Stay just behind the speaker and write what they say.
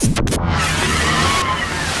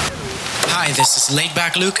This is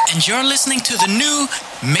Laidback Luke, and you're listening to the new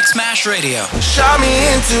Mixmash Radio. Shot me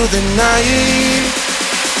into the night.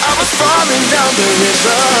 I was falling down the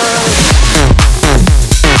river.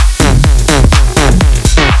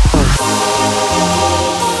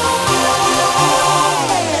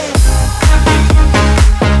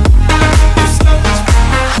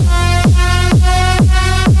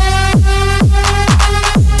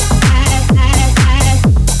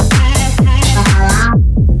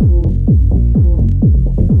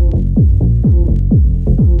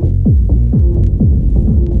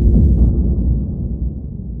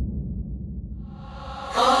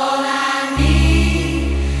 All I need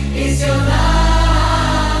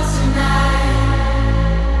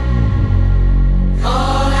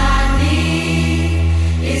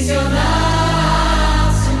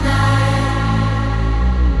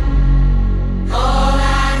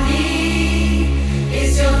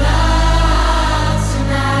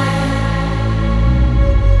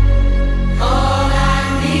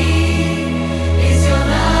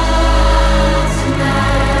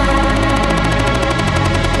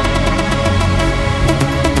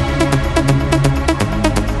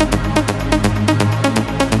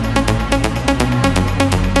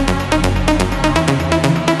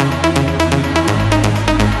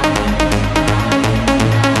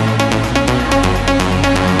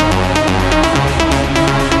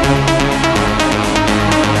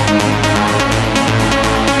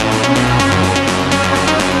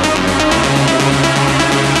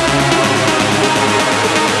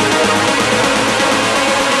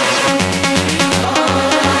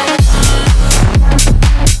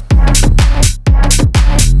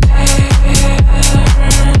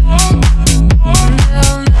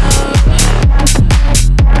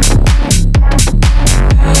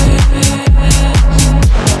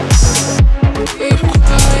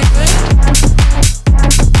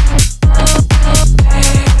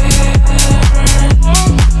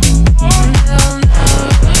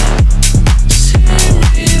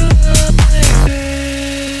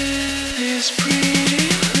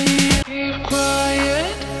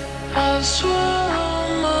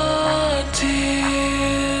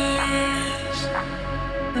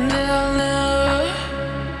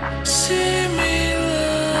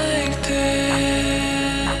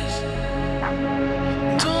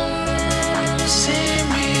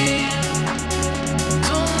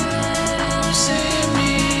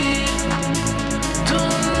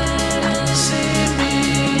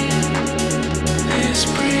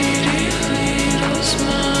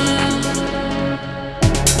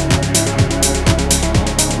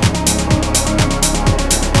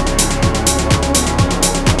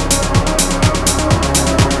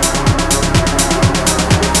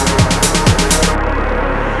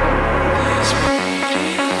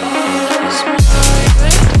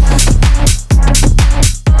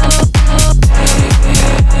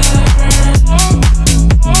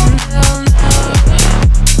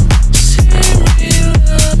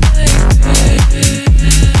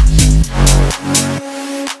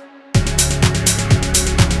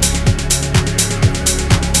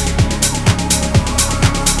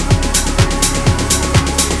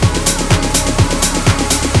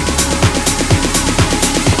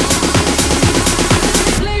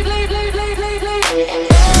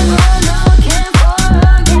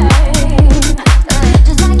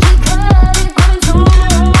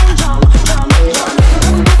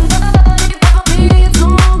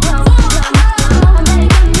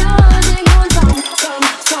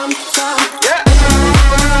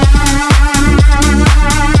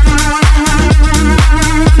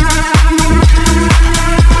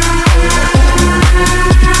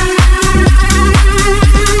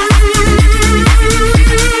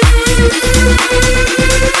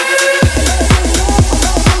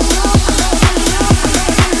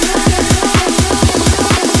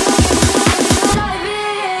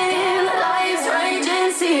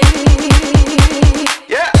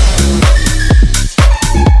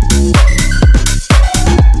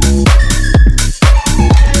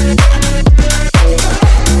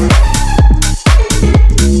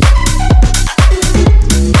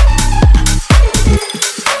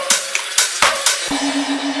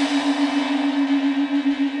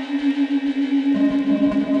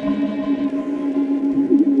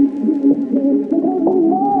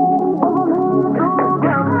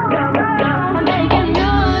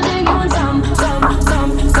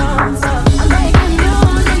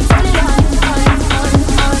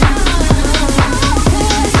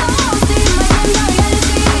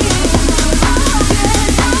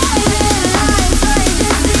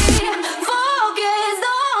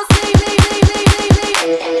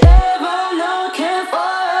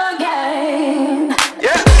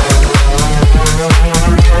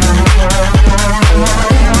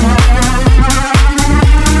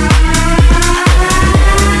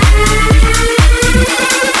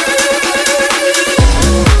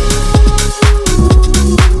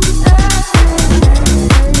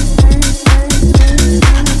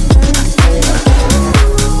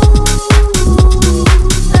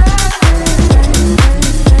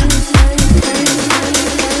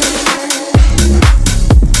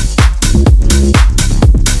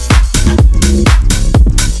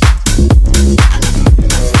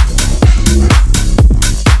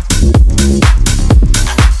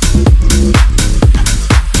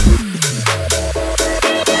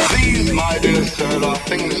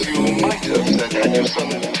things you might have said had you some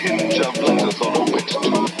tinge of blunders or a wit to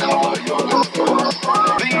cover your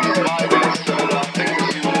response. These, my dear sir, are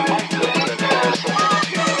things you might have said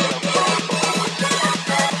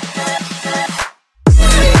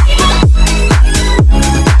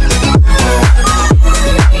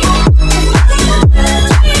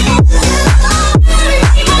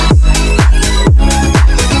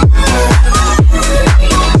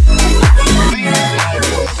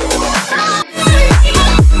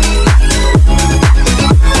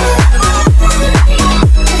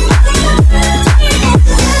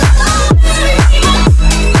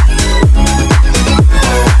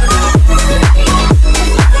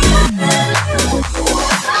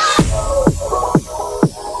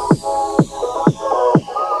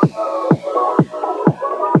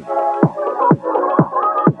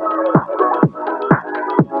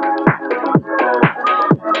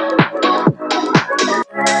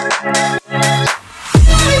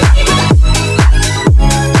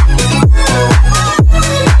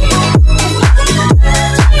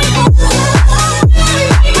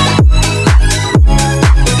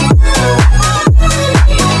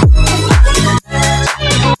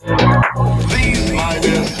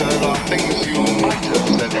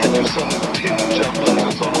had you some tinge of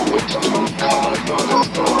blunders or a wit.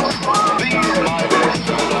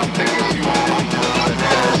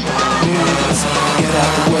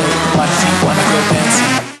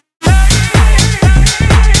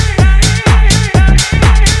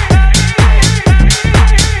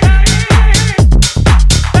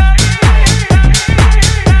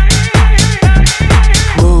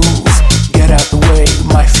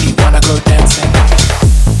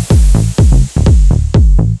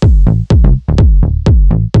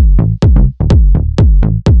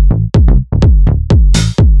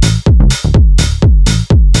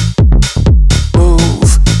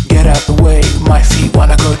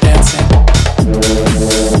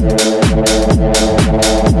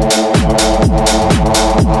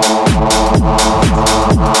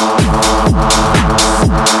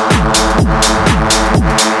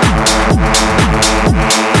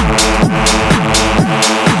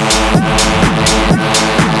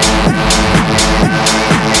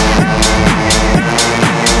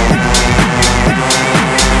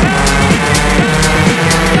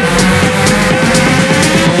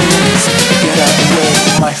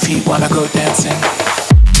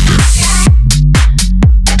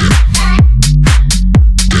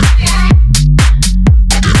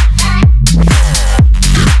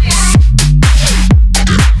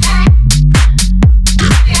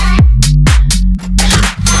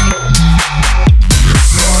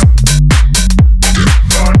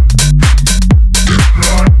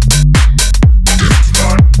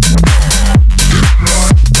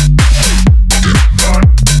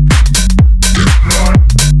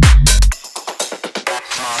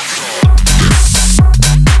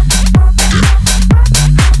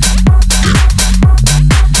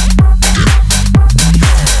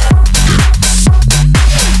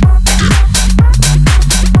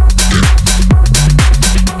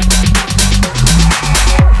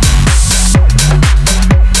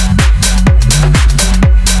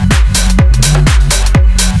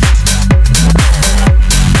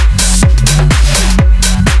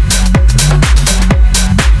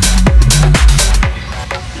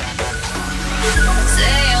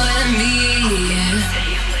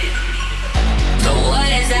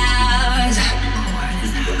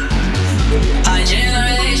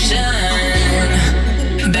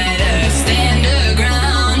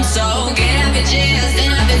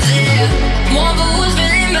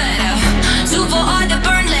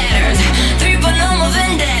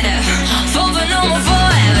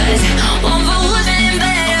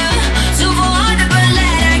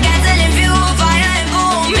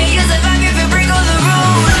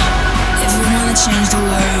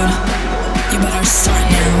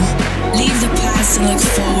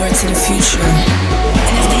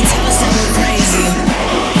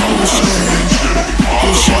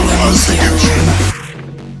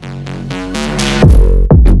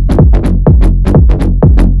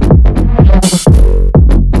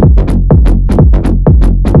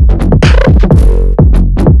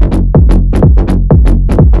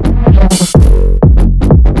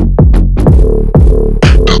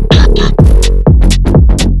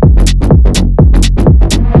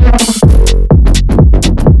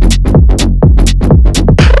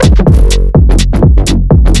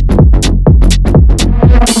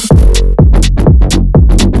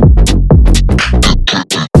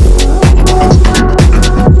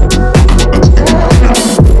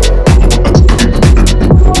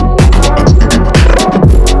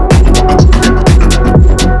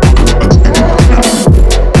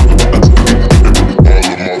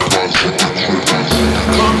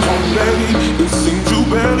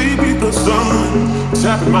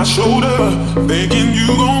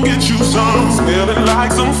 smelling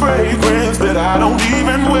like some fragrance that I don't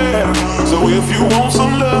even wear. So if you want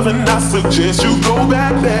some loving, I suggest you go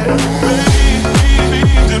back there.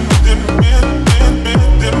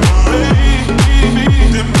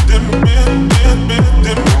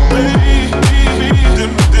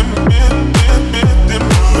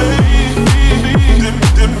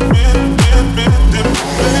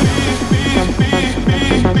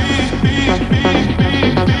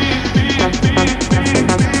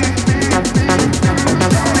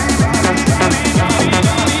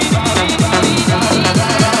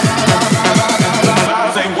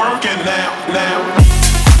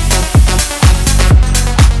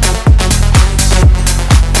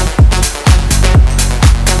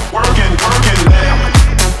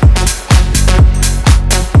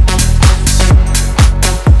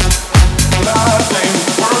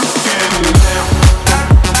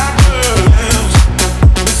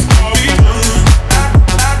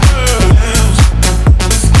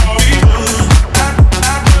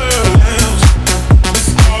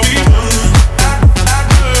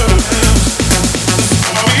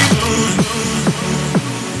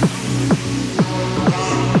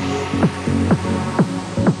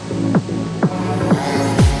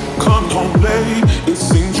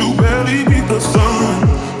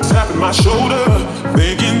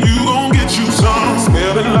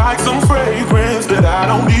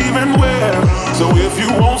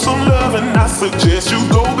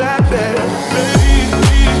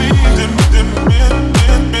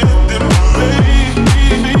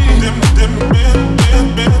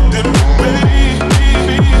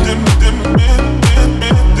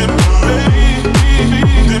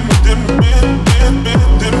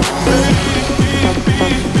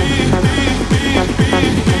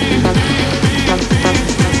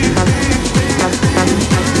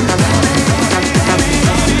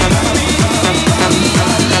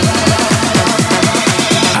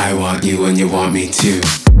 I want you and you want me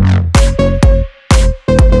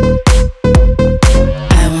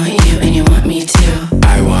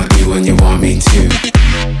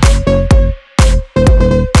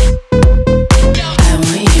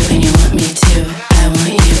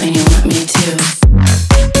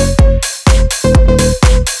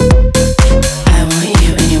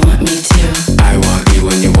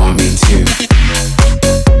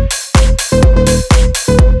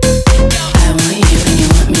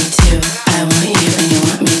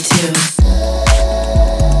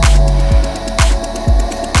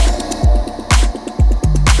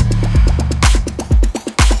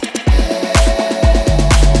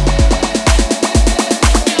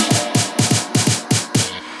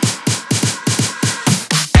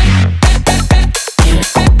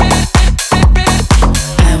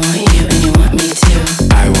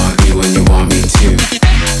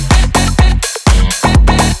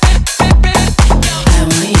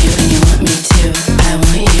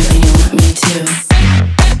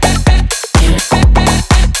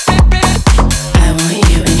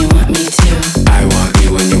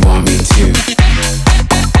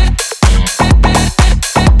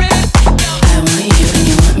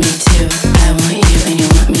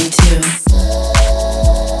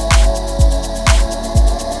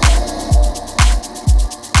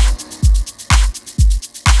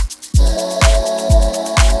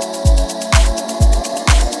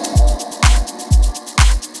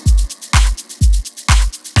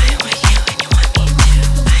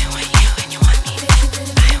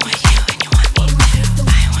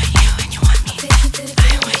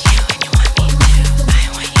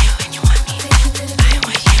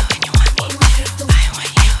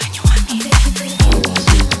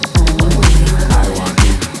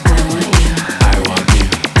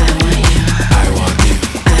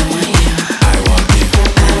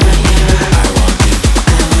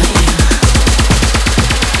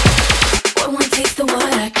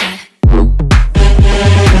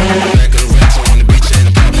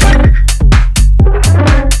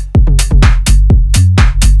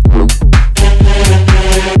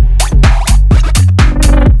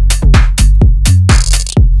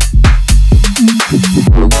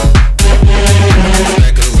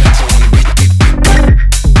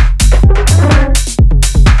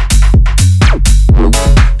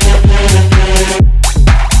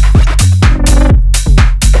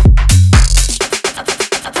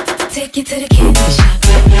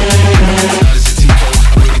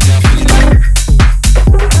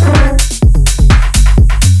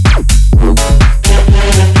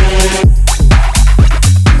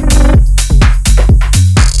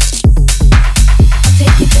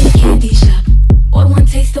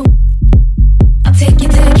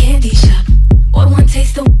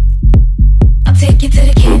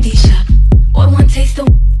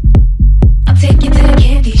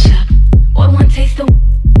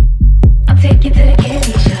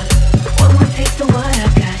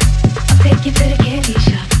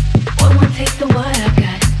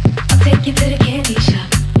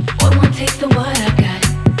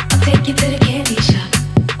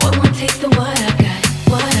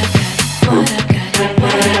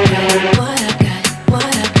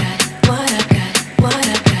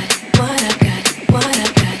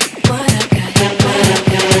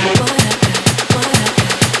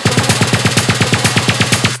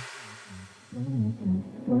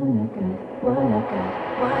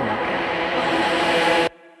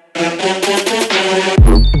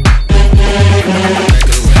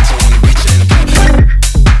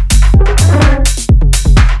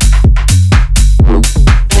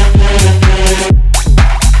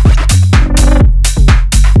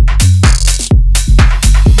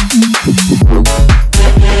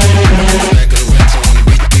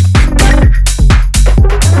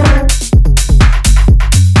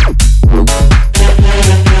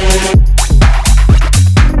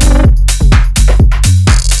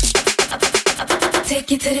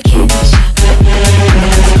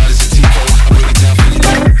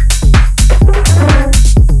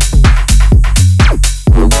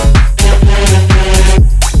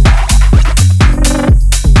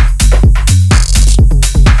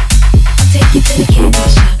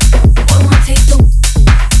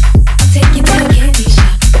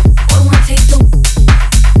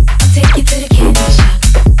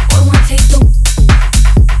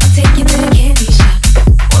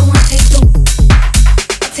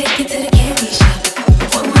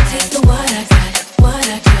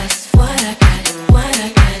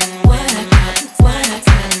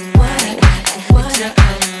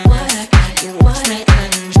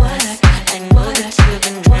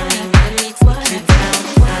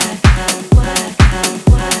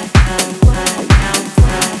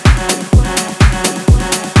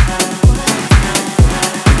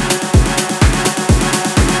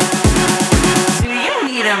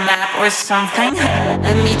Something.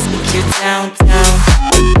 Let me take you downtown.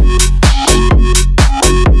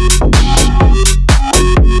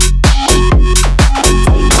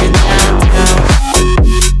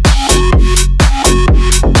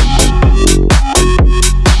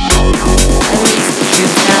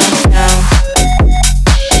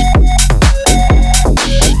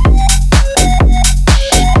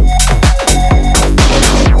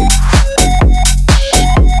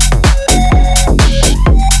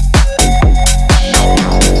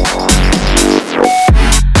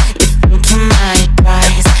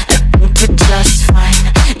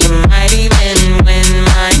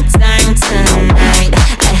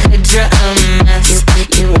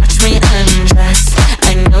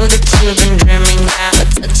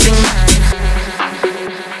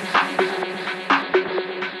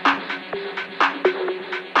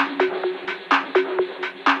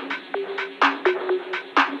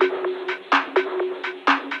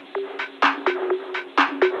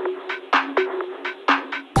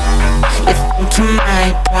 To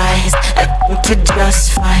my prize, I think you're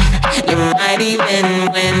just fine. You might even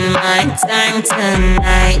win my time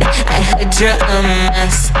tonight. I heard you're a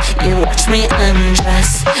mess. You watch me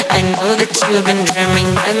undress. I know that you've been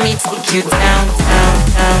dreaming. Let me take you down, down,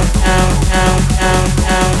 down, down, down, down,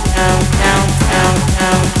 down, down, down, down,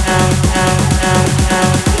 down, down, down, down,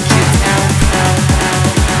 down. Take you down, down,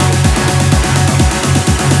 down, down.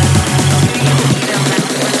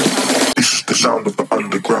 This is the sound of the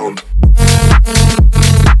underground.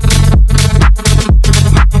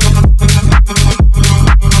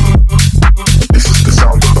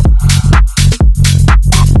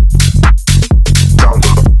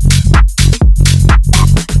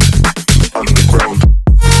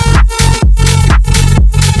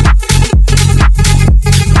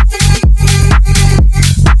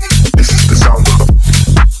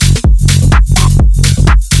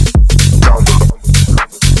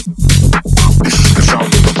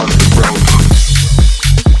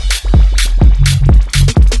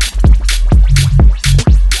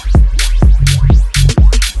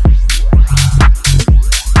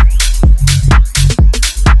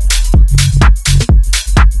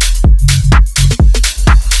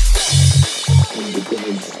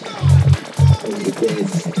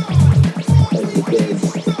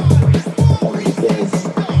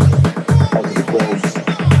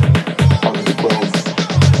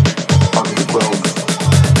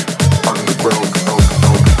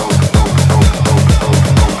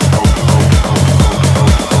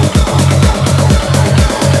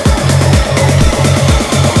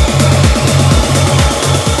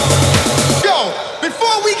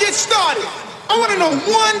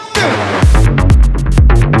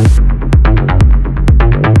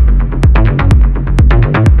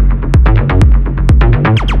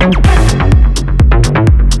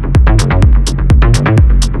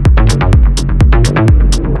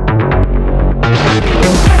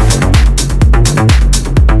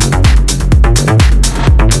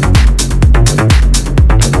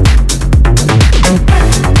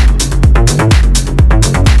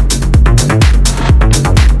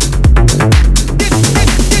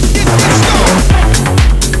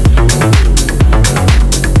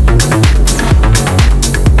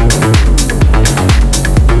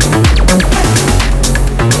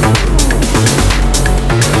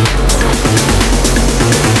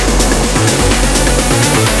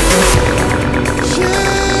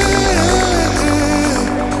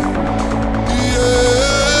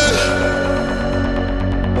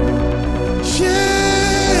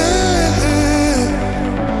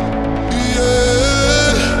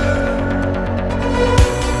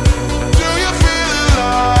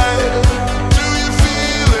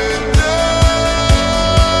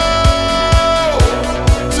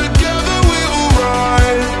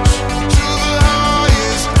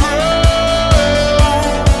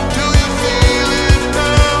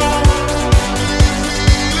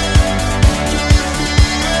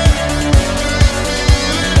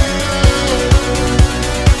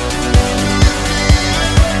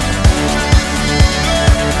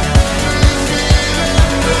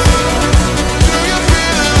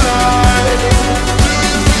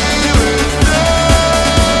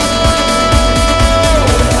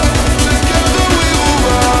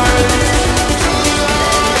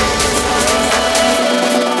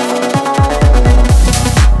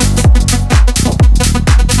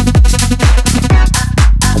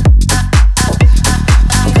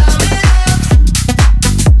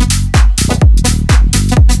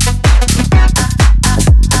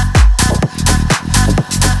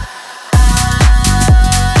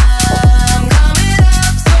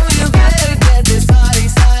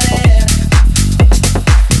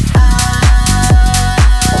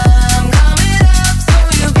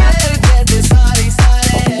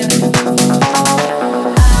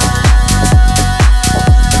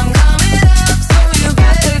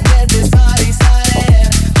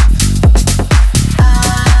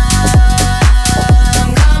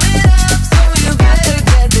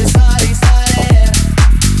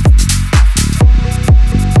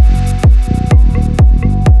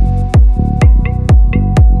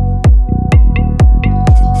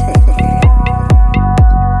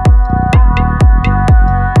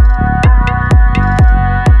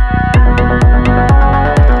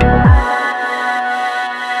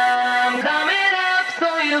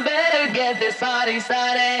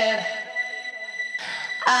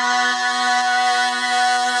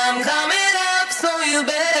 you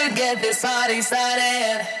better get this party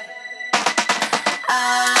started.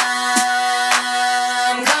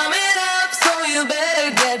 I'm coming up, so you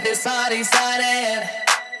better get this party started.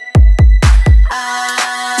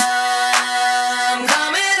 I'm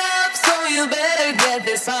coming up, so you better get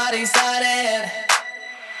this party started.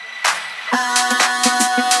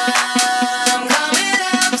 I'm coming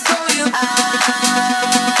up, so you.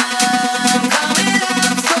 I'm coming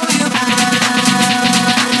up, so you. I'm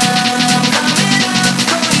coming up,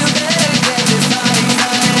 so you better get this party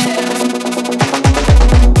started.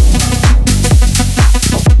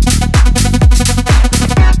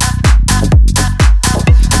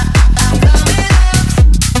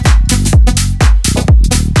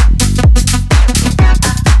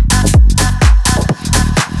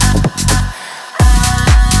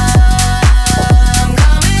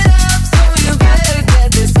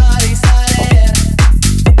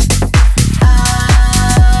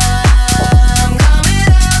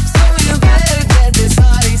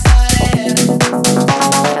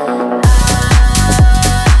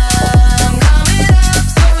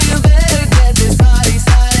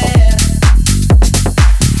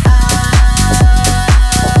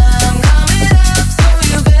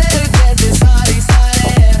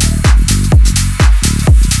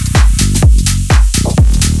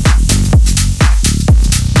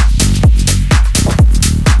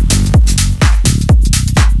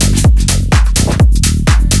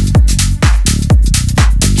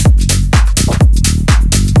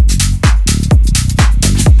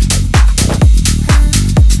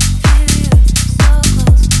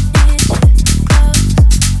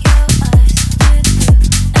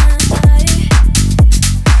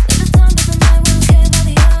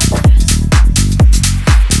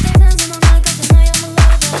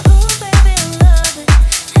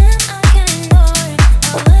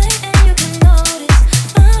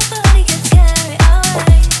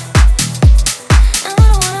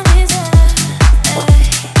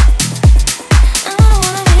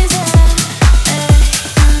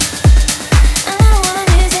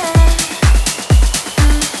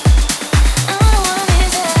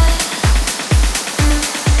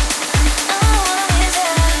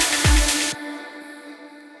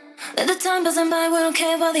 Let the time pass by, we don't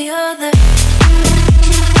care about the other.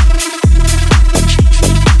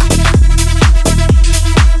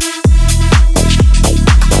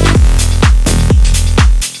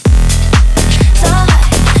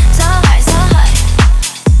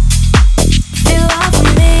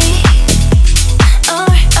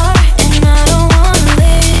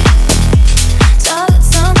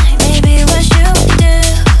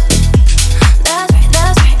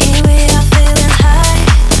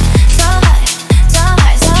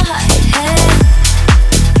 Hey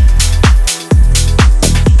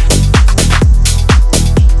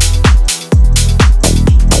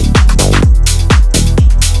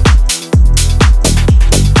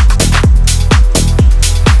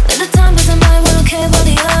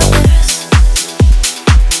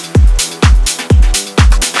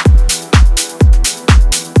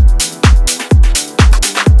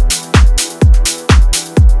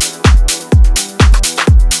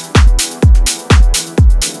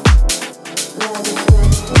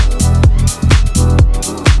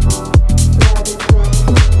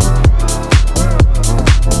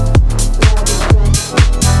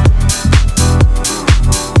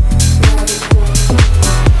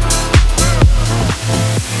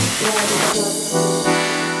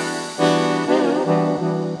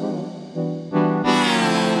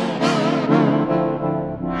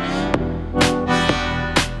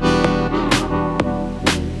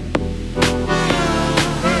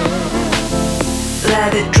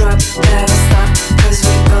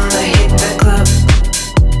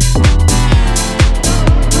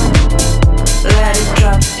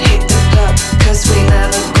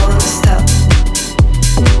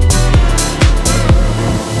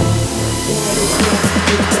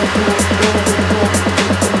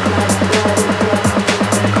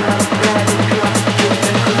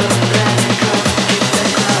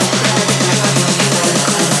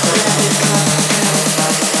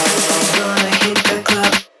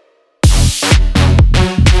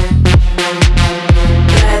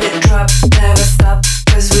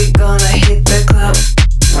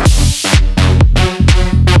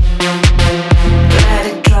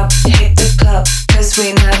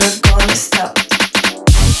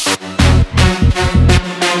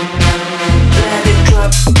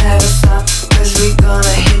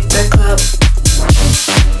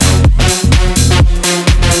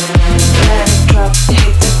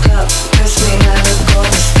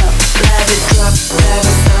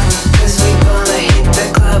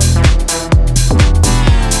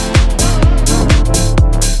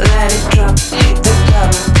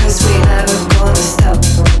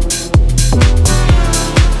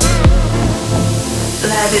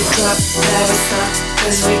drop, never stop,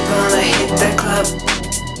 cause we gonna hit the club.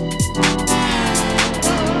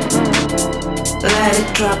 Let it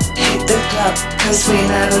drop, hit the club, cause we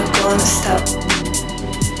never gonna stop.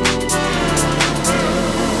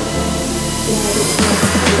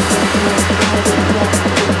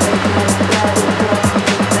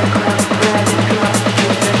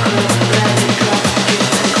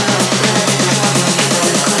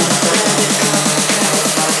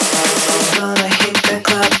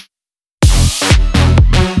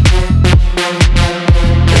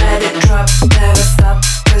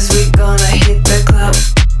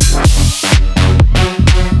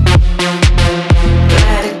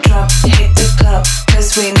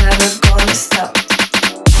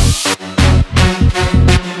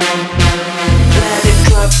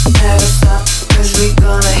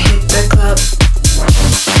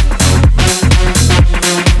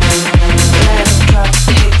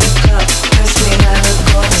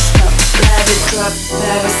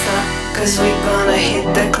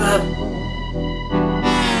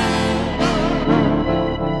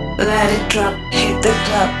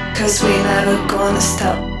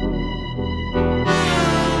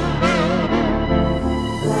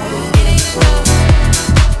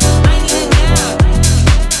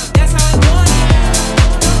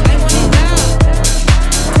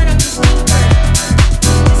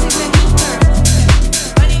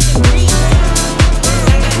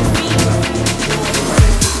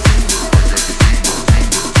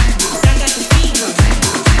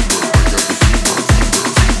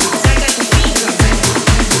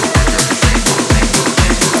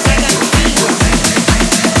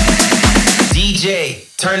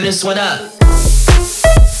 Turn this one up.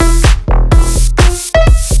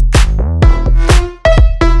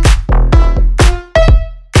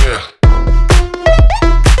 Yeah.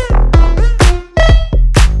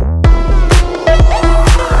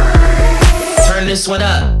 Turn this one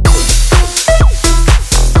up.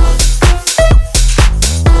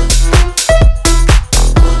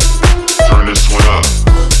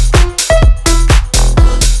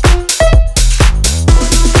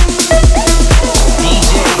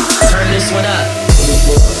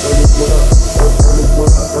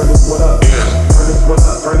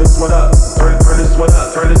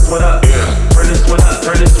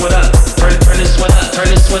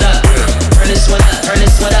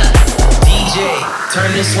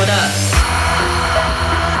 Turn this one up.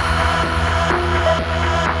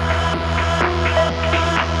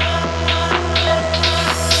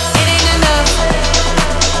 It ain't enough.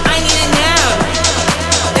 I need it now.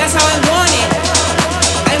 That's how I want it.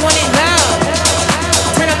 I want it loud.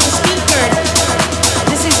 Turn up the speaker.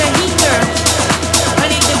 This is a heater. I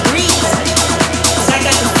need the breeze. 'Cause I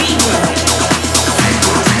got the fever. I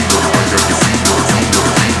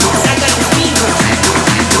got the fever.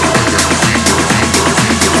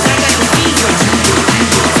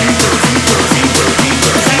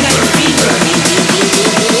 I got the fever.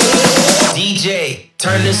 DJ,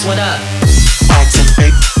 turn this one up.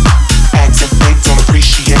 Activate, don't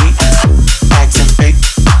appreciate. Activate,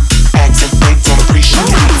 don't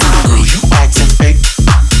appreciate. Girl, you activate,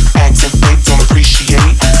 don't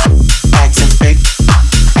appreciate. Activate,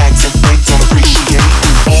 don't appreciate.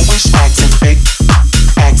 Always activate,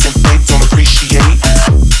 don't appreciate.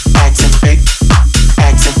 Activate, don't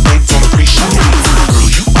appreciate. Girl,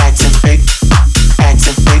 you activate,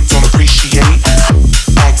 don't appreciate.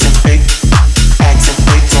 Activate,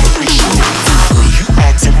 don't appreciate. Girl, you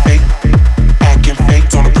activate, don't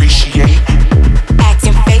appreciate.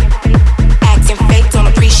 Acting fake,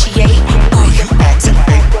 don't appreciate. Girl, you activate, don't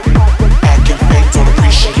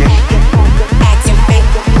appreciate.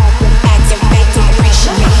 Acting fake, don't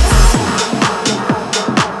appreciate.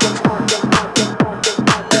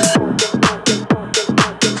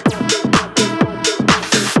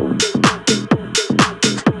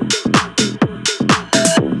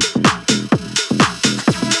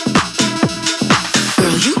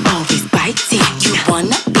 Girl, you always biting. You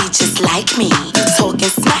wanna be just like me. You talking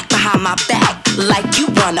smack behind my back, like you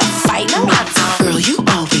wanna fight me. Girl, you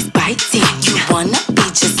always biting. You wanna be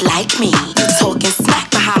just like me. You talking smack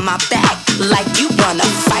behind my back, like you wanna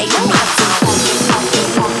fight me.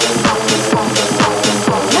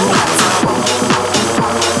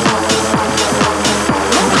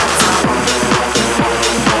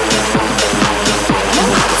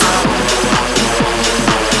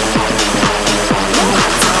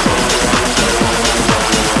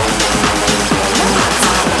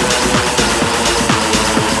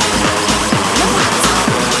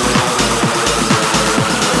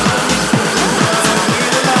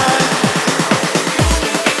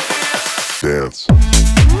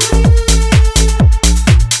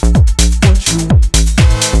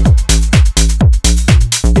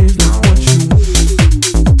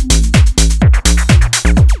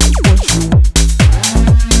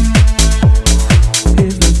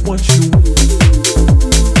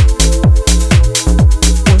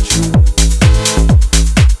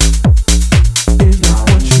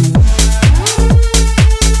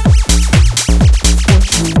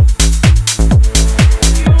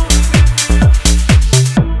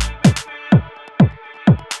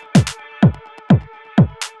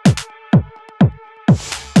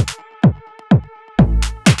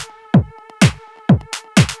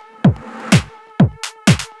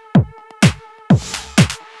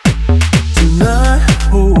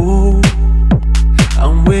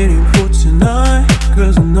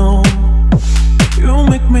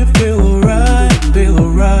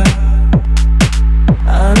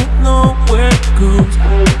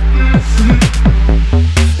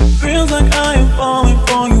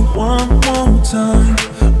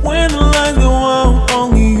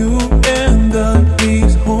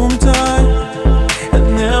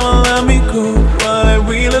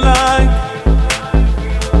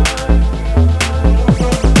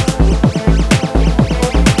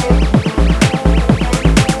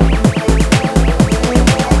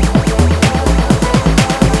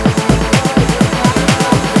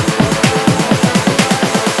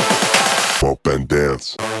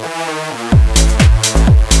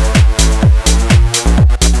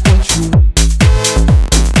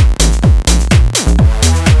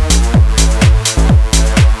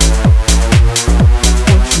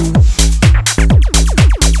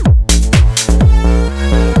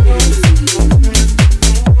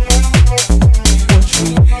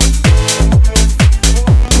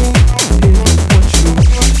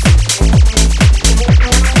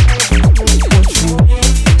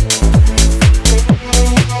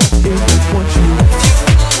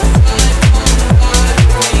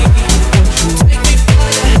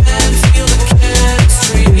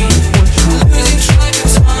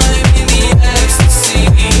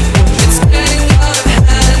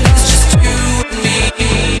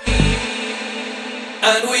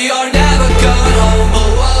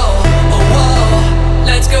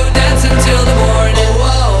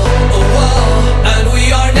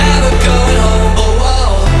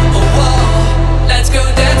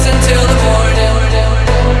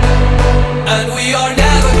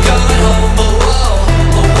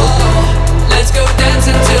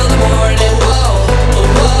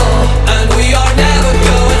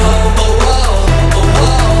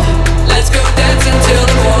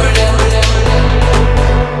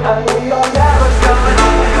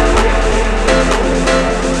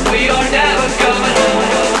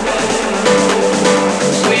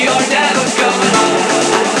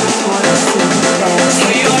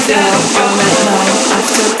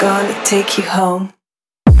 take you home.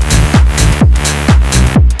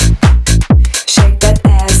 Shake that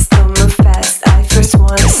ass, don't move fast. I first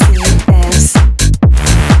wanna see you dance.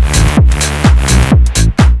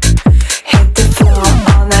 Hit the floor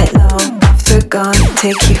all night long. After gonna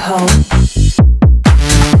take you home.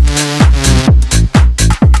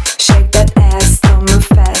 Shake that ass, don't move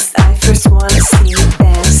fast. I first wanna see you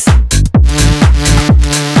dance.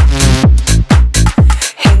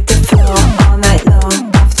 Hit the floor all night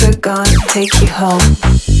long. After gonna take you home.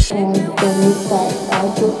 And when you say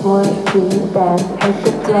I just wanna see you dance. Hit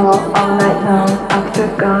the floor all night long. After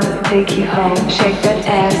gonna take you home. Shake that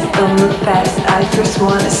ass, don't move fast. I first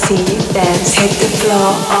wanna see you dance. Hit the floor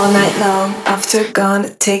all night long. After gonna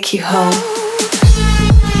take you home.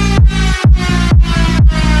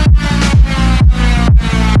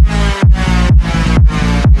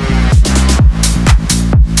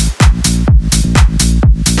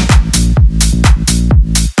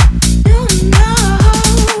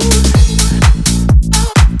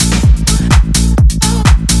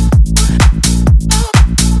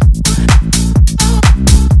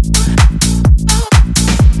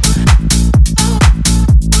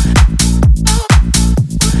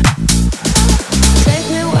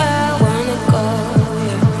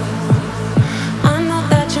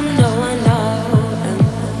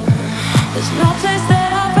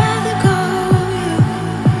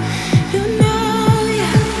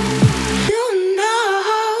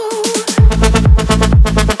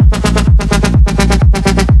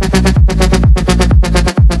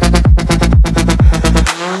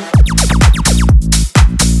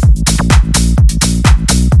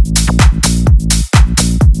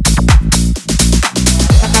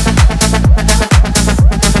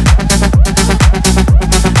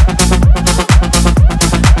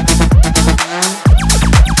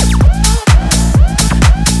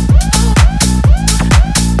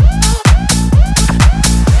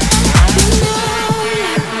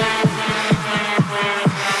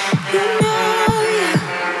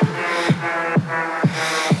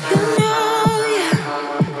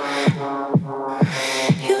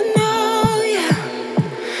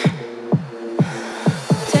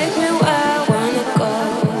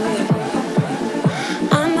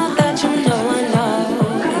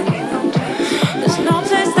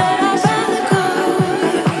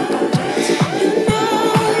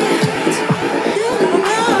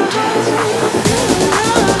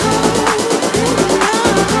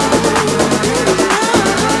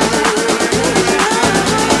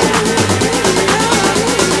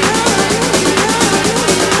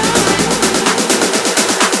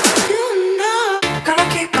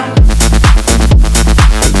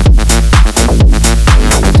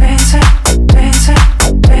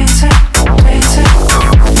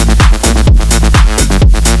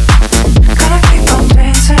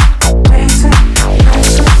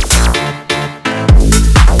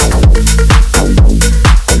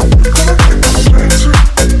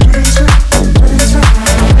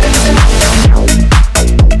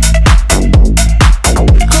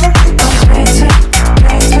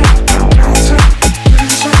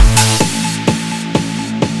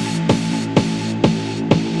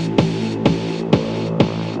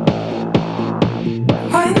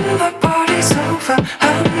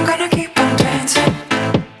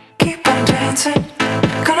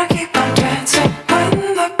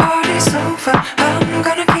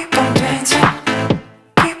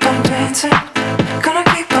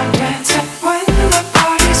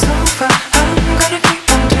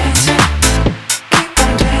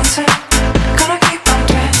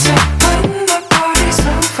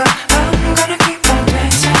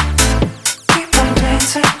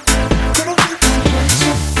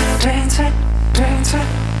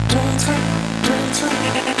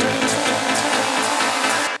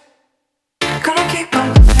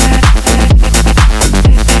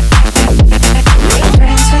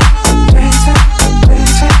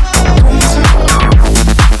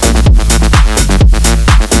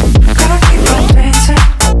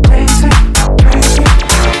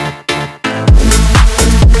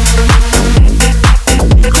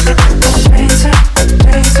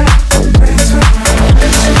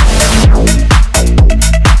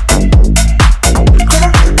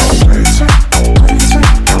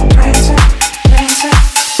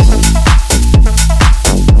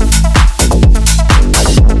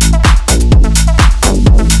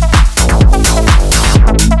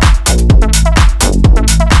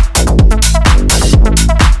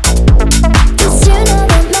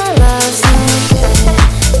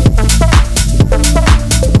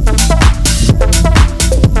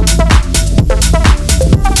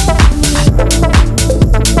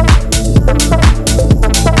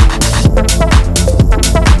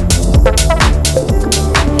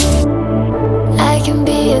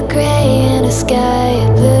 sky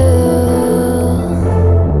blue,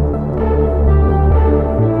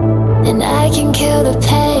 and I can kill the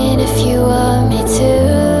pain if you want me to.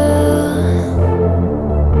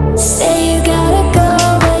 Say you gotta go,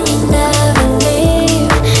 but you never leave.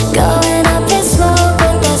 Going up in smoke,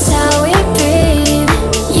 but that's how we breathe.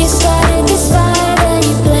 You started this fire, then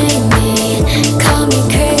you blame me. Call me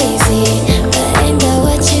crazy, but ain't that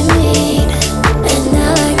what you need? And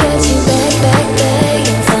now I got you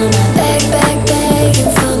begging for my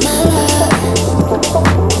begging for my love.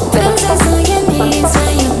 Bruises on your knees,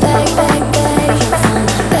 and you begging for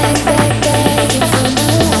my begging for my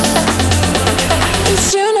love. It's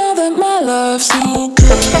you know that my love's so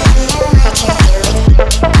good.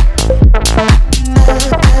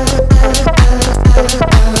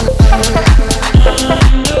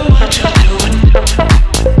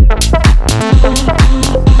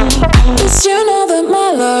 It's you know that my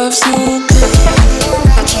love's so good.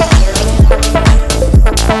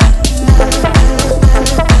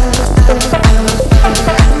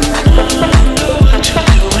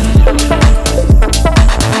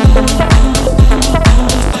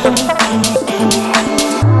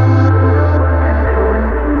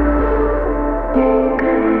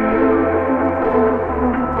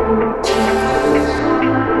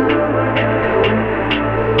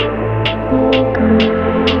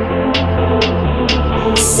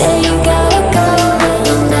 Say you gotta go, but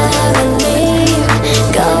you never leave.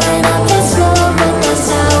 Going up in smoke, but that's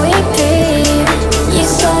how we breathe. You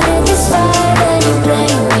started this fire, then you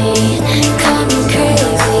blame me. Call me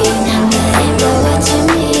crazy, but ain't that what you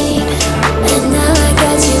need? And now I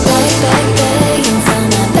got you begging for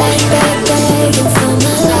my begging for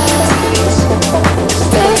my love.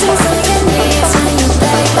 Bruises on your knees, and you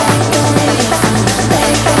begging for my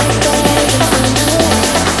begging for my love.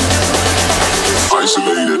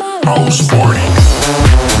 Isolated house party.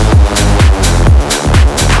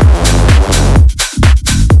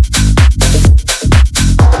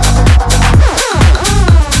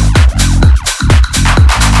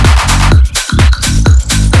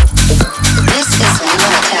 This is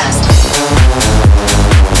Vanilla Test.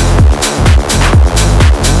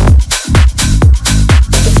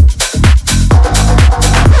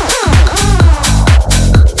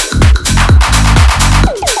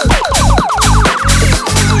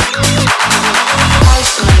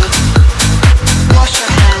 Isolate. Wash your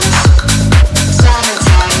hands.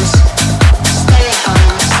 Sanitize. Stay at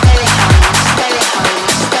home. Stay at home. Stay at home.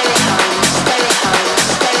 Stay at home. Stay at home.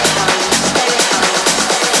 Stay at home. Stay at home.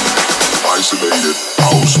 Isolated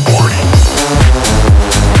house party.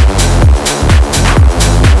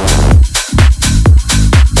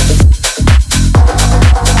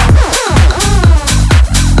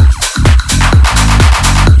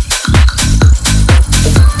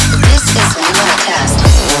 This is Vanilla Test.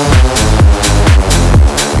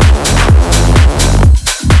 Isolated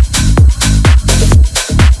house party.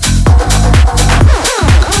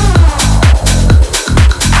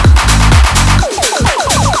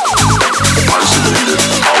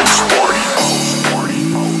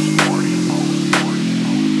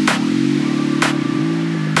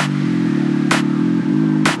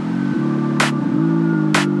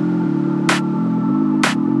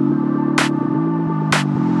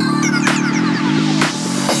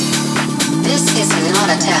 This is not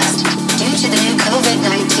a test. Due to the new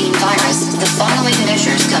COVID-19 virus, the following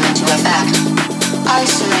measures come into effect.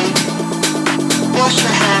 Isolate. Wash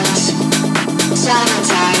your hands.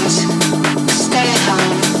 Sanitize. Stay at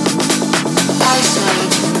home.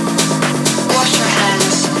 Isolate. Wash your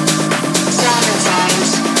hands.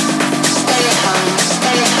 Sanitize. Stay at home.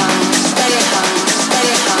 Stay at home. Stay at home. Stay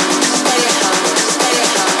at home. Stay at home. Stay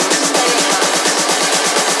at home. Stay at home.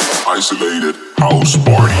 Isolated house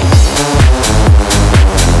party.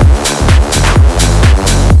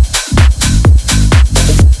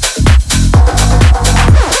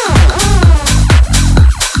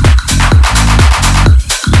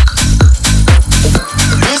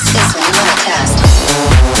 This is Vanilla Test.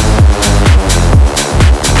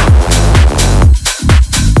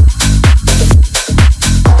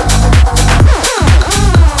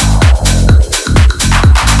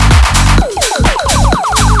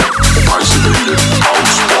 Isolated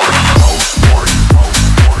house party.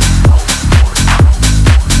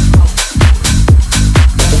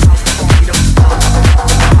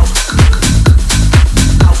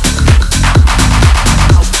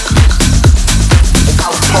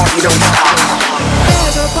 House party.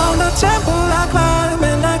 Gaze upon the temple, I climb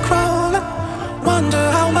and I crawl.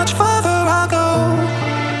 Wonder how much further I'll go.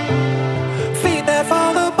 Feet that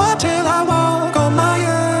fall apart till I walk on my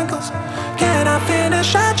ankles. Can I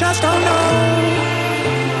finish? I just don't know.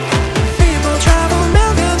 People try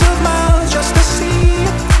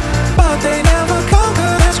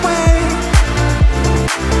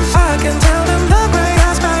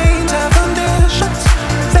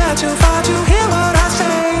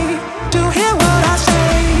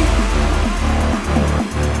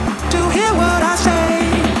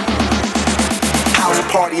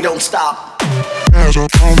party don't stop. As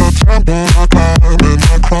upon the temple I climb and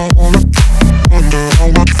I crawl, wonder how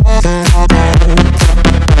much farther I go.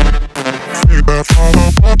 Feedback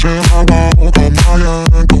from the bottom I walk on my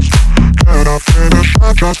ankles. Can I finish?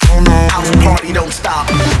 I just don't know. House party don't stop.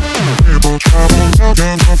 People travel millions of miles just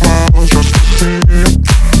to see it,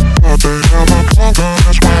 but they never conquer this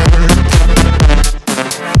way.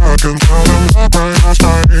 I can tell them the greatest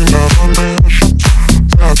aims and ambitions.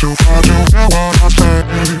 They're too far to hear what I say.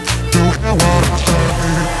 To hear what I say.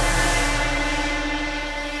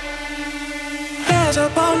 Stairs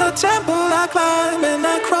upon the temple I climb and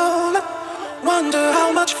I crawl. Wonder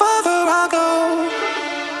how much farther I go.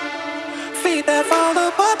 Feet that fall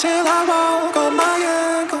apart till I walk on my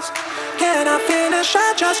ankles. Can I finish?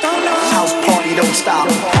 I just don't know. House party don't stop.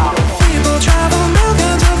 People travel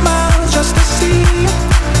millions of miles just to see,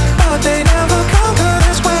 but they never conquer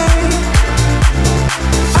this way.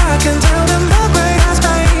 I can tell them the greatest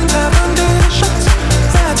aims have conditions.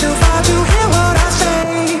 They're too far to hear what I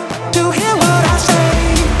say. To hear what I say.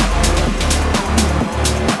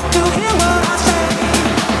 To hear what I say.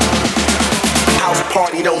 House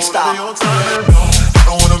party don't stop. I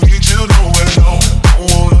don't wanna meet you nowhere, no. I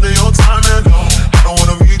don't want none of your time and go. I don't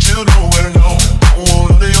wanna meet you nowhere, no. I don't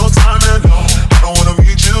want none of your time and go. I don't wanna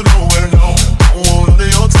meet you nowhere, no. I don't want none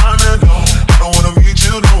of your time and go. I don't wanna meet you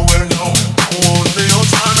nowhere, no.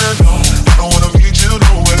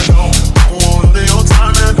 I don't want none of your time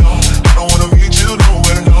and go. I don't wanna meet you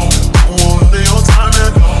nowhere, no. I don't want none of your time and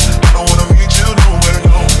go. I don't wanna meet you nowhere, no.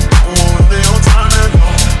 I don't want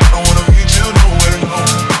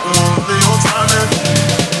none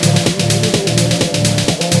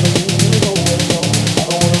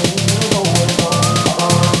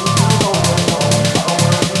of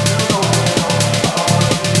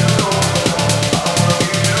your time and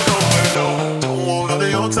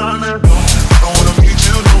go.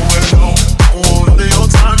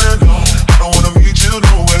 I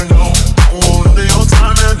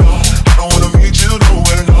don't wanna meet you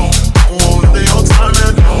nowhere, no. I don't want none of your time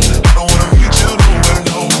and go. I don't wanna meet you nowhere,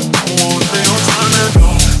 no. I don't want none of your time and go.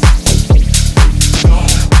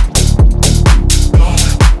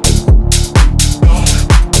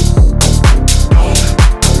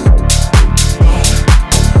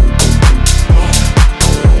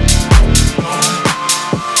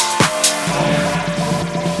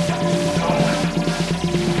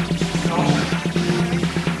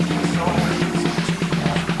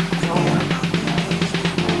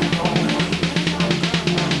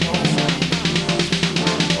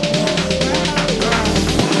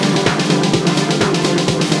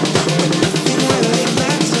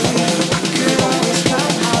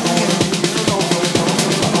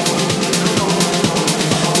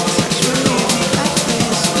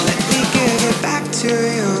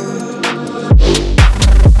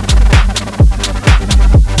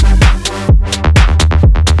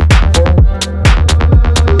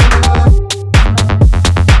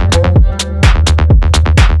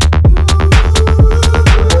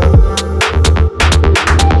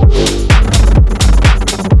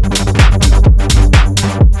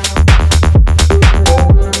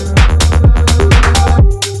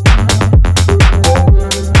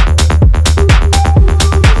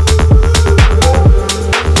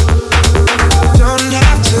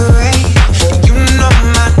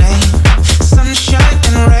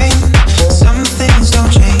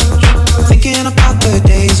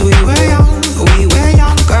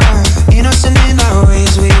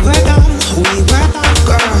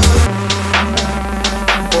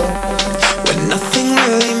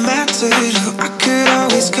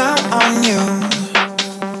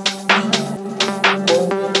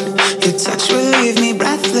 Your touch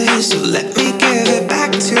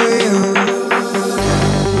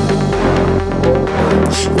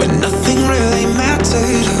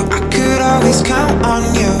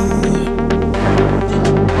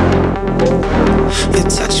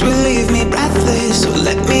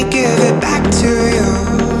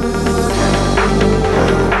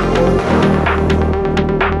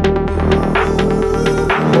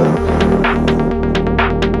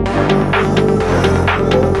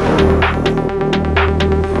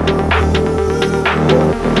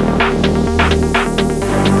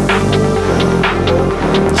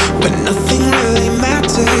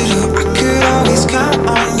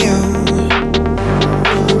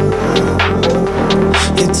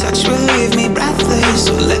will leave me breathless,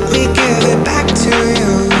 so let me give it back to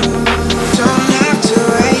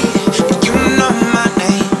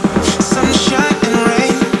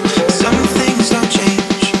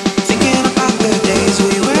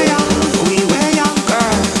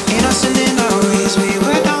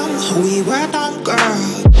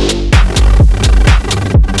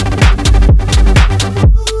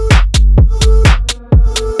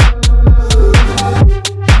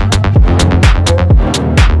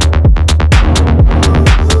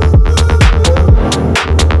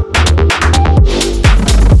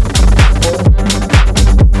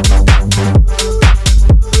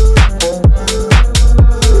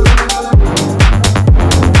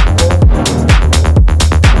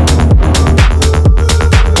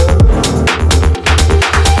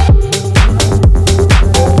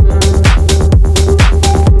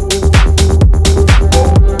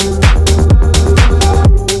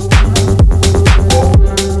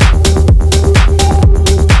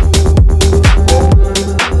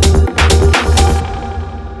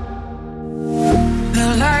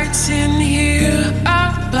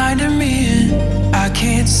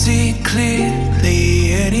see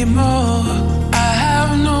clearly anymore. I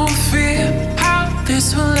have no fear how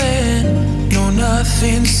this will end. No,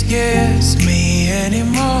 nothing scares me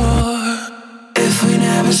anymore. If we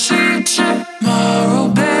never see tomorrow,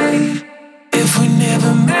 babe. If we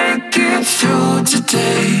never make it through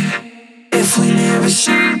today. If we never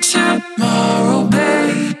see tomorrow,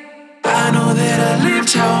 babe. I know that I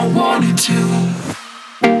lived how I wanted to.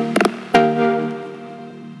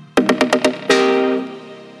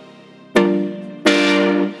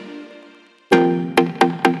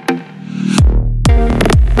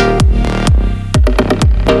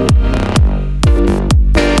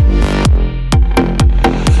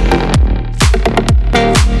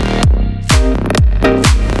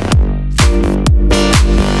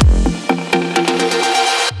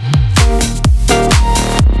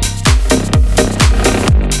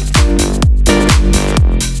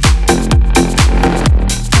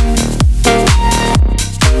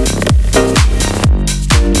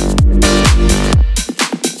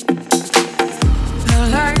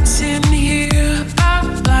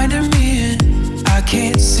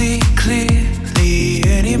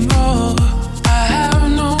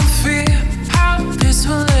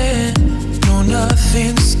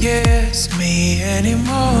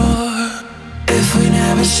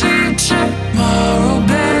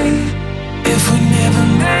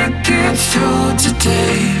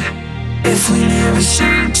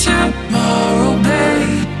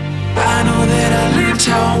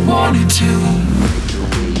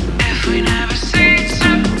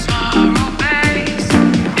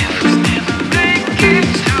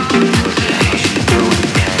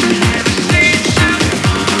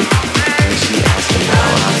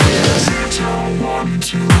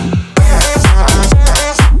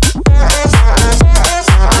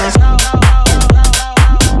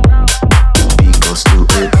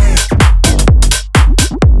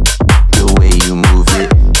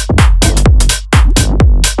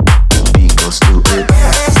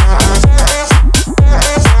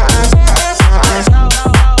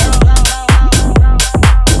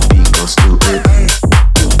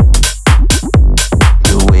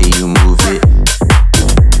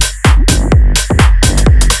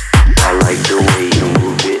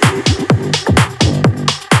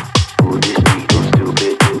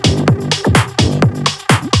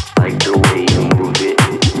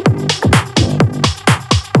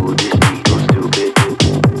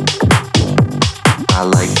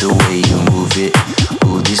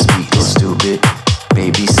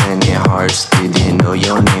 know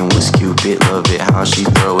your name was Cupid. Love it how she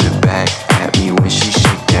throw it back at me when she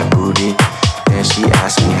shake that booty. Then she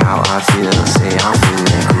asked me how I feel. Say I'm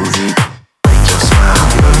feeling groovy. Like your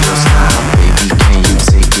smile, love your style.